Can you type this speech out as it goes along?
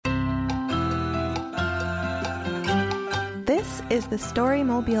is the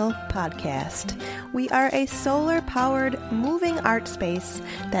Storymobile Podcast. We are a solar-powered moving art space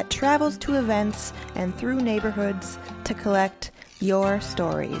that travels to events and through neighborhoods to collect your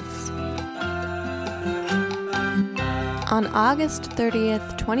stories. On August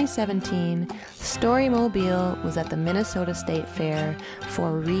 30th, 2017, Storymobile was at the Minnesota State Fair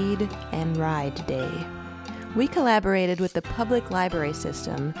for Read and Ride Day. We collaborated with the public library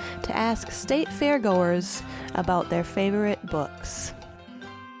system to ask state fairgoers about their favorite books.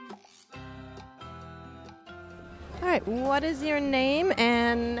 All right, what is your name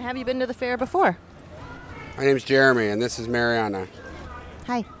and have you been to the fair before? My name's Jeremy and this is Mariana.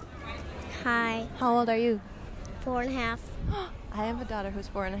 Hi. Hi. How old are you? 4.5. I have a daughter who's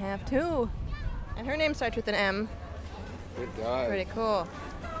 4.5 too. And her name starts with an M. It does. Pretty cool.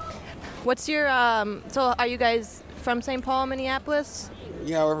 What's your, so are you guys from St. Paul, Minneapolis?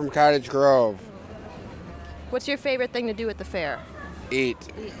 Yeah, we're from Cottage Grove. What's your favorite thing to do at the fair? Eat.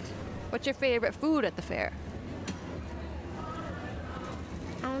 What's your favorite food at the fair?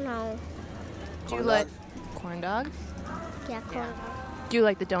 I don't know. Do you like corn dogs? Yeah, corn. Do you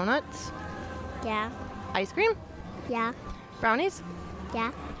like the donuts? Yeah. Ice cream? Yeah. Brownies?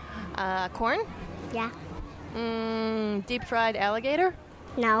 Yeah. Corn? Yeah. Deep fried alligator?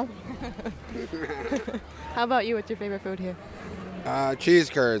 No. How about you? What's your favorite food here? Cheese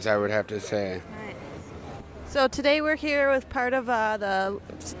curds, I would have to say. So today we're here with part of the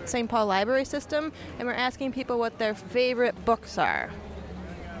St. Paul Library System, and we're asking people what their favorite books are.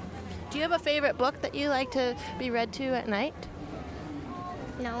 Do you have a favorite book that you like to be read to at night?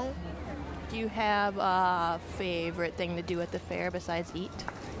 No. Do you have a favorite thing to do at the fair besides eat?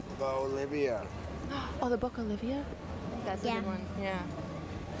 Olivia. Oh, the book Olivia? That's a Yeah. good one. Yeah.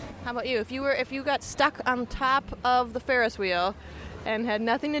 How about you? If you got stuck on top of the Ferris wheel and had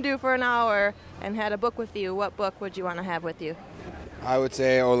nothing to do for an hour and had a book with you, what book would you want to have with you? I would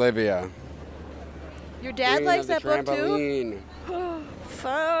say Olivia. Your dad Queen likes of the that book too? Trampoline.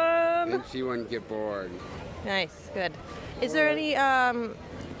 Fun. And she wouldn't get bored. Nice, good. Is there any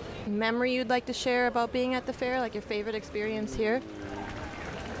memory you'd like to share about being at the fair, like your favorite experience here?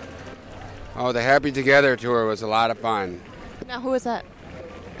 Oh, the Happy Together tour was a lot of fun. Now, who is that?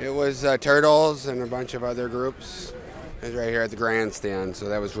 It was Turtles and a bunch of other groups. It was right here at the grandstand, so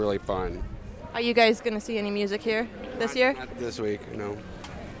that was really fun. Are you guys going to see any music here this year? Not this week, no.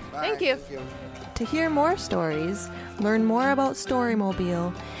 Bye. Thank you. To hear more stories, learn more about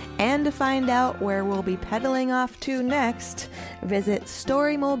Storymobile, and to find out where we'll be pedaling off to next, visit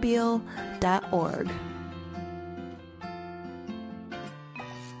storymobile.org.